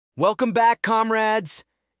Welcome back, comrades!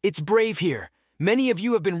 It's Brave here. Many of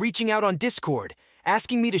you have been reaching out on Discord,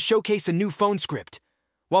 asking me to showcase a new phone script.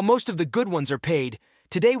 While most of the good ones are paid,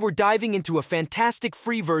 today we're diving into a fantastic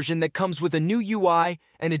free version that comes with a new UI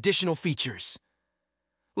and additional features.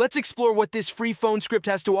 Let's explore what this free phone script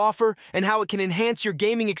has to offer and how it can enhance your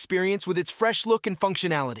gaming experience with its fresh look and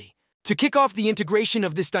functionality. To kick off the integration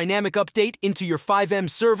of this dynamic update into your Fivem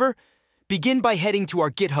server, begin by heading to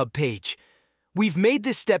our GitHub page. We've made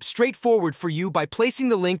this step straightforward for you by placing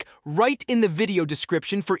the link right in the video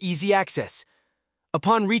description for easy access.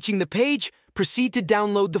 Upon reaching the page, proceed to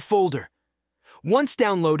download the folder. Once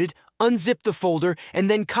downloaded, unzip the folder and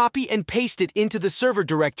then copy and paste it into the server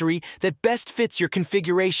directory that best fits your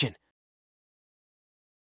configuration.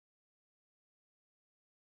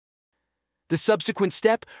 The subsequent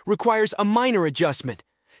step requires a minor adjustment.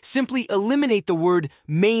 Simply eliminate the word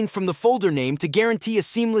main from the folder name to guarantee a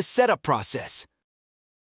seamless setup process.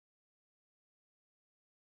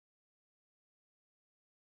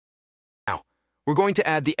 Now, we're going to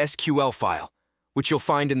add the SQL file, which you'll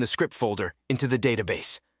find in the script folder, into the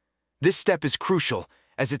database. This step is crucial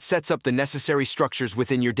as it sets up the necessary structures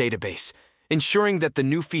within your database, ensuring that the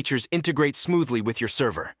new features integrate smoothly with your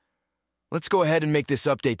server. Let's go ahead and make this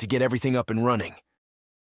update to get everything up and running.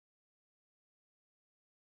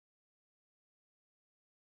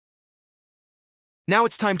 Now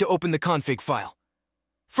it's time to open the config file.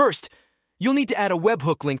 First, you'll need to add a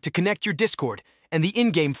webhook link to connect your Discord and the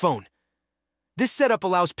in-game phone. This setup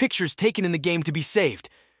allows pictures taken in the game to be saved,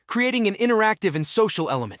 creating an interactive and social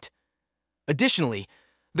element. Additionally,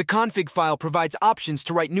 the config file provides options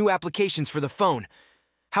to write new applications for the phone.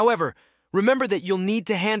 However, remember that you'll need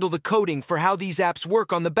to handle the coding for how these apps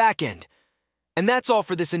work on the back end. And that's all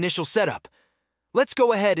for this initial setup. Let's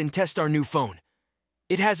go ahead and test our new phone.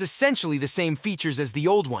 It has essentially the same features as the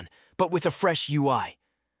old one, but with a fresh UI.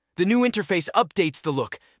 The new interface updates the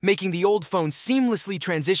look, making the old phone seamlessly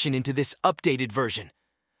transition into this updated version.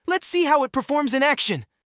 Let's see how it performs in action.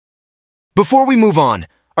 Before we move on,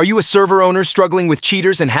 are you a server owner struggling with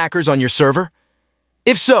cheaters and hackers on your server?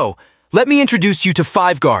 If so, let me introduce you to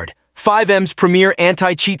FiveGuard, Fivem's premier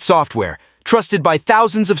anti-cheat software, trusted by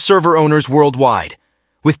thousands of server owners worldwide.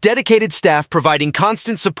 With dedicated staff providing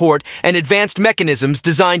constant support and advanced mechanisms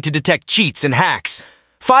designed to detect cheats and hacks,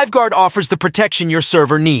 FiveGuard offers the protection your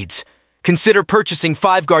server needs. Consider purchasing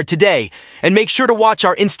FiveGuard today and make sure to watch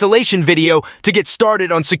our installation video to get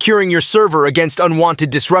started on securing your server against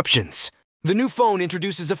unwanted disruptions. The new phone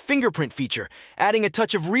introduces a fingerprint feature, adding a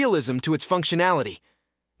touch of realism to its functionality.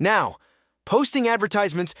 Now, posting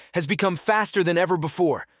advertisements has become faster than ever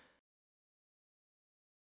before.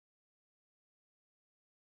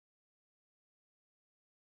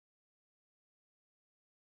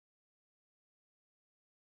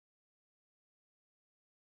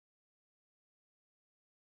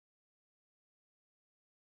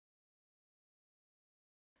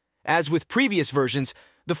 As with previous versions,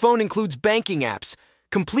 the phone includes banking apps,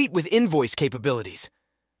 complete with invoice capabilities.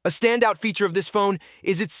 A standout feature of this phone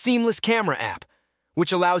is its seamless camera app,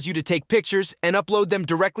 which allows you to take pictures and upload them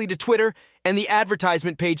directly to Twitter and the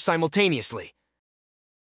advertisement page simultaneously.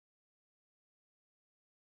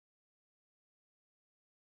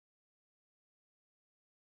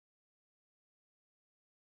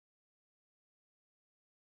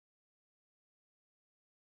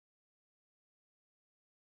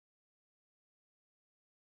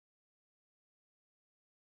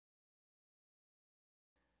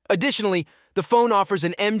 Additionally, the phone offers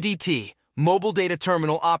an MDT, Mobile Data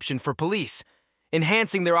Terminal option for police,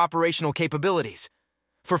 enhancing their operational capabilities.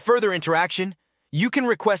 For further interaction, you can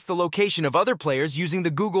request the location of other players using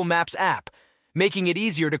the Google Maps app, making it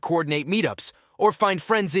easier to coordinate meetups or find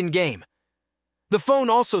friends in-game. The phone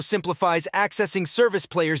also simplifies accessing service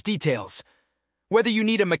players' details. Whether you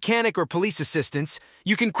need a mechanic or police assistance,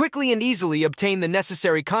 you can quickly and easily obtain the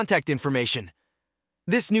necessary contact information.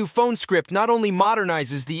 This new phone script not only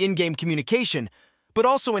modernizes the in-game communication, but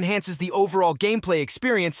also enhances the overall gameplay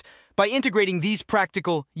experience by integrating these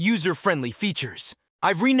practical, user-friendly features.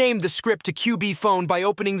 I've renamed the script to qbphone by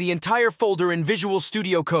opening the entire folder in Visual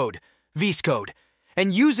Studio Code, VS Code,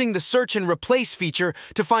 and using the search and replace feature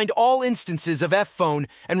to find all instances of fphone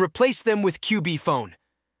and replace them with qbphone.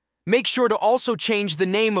 Make sure to also change the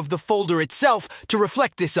name of the folder itself to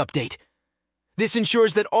reflect this update. This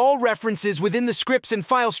ensures that all references within the scripts and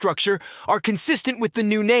file structure are consistent with the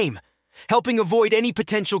new name, helping avoid any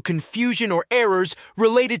potential confusion or errors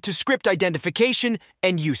related to script identification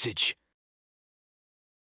and usage.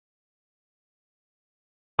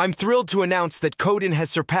 I'm thrilled to announce that Coden has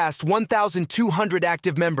surpassed 1,200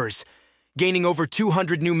 active members, gaining over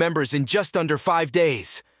 200 new members in just under 5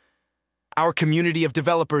 days. Our community of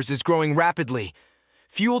developers is growing rapidly,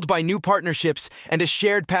 fueled by new partnerships and a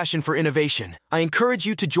shared passion for innovation. I encourage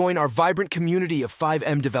you to join our vibrant community of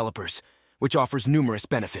Fivem developers, which offers numerous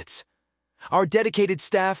benefits. Our dedicated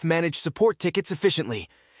staff manage support tickets efficiently,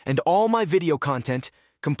 and all my video content,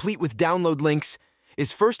 complete with download links,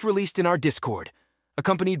 is first released in our Discord,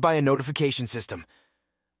 accompanied by a notification system.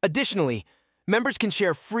 Additionally, members can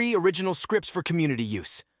share free original scripts for community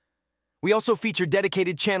use. We also feature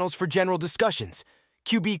dedicated channels for general discussions,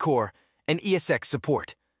 qbcore, and ESX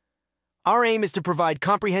support. Our aim is to provide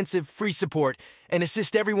comprehensive, free support and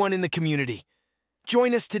assist everyone in the community.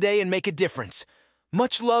 Join us today and make a difference.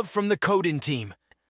 Much love from the Codin team.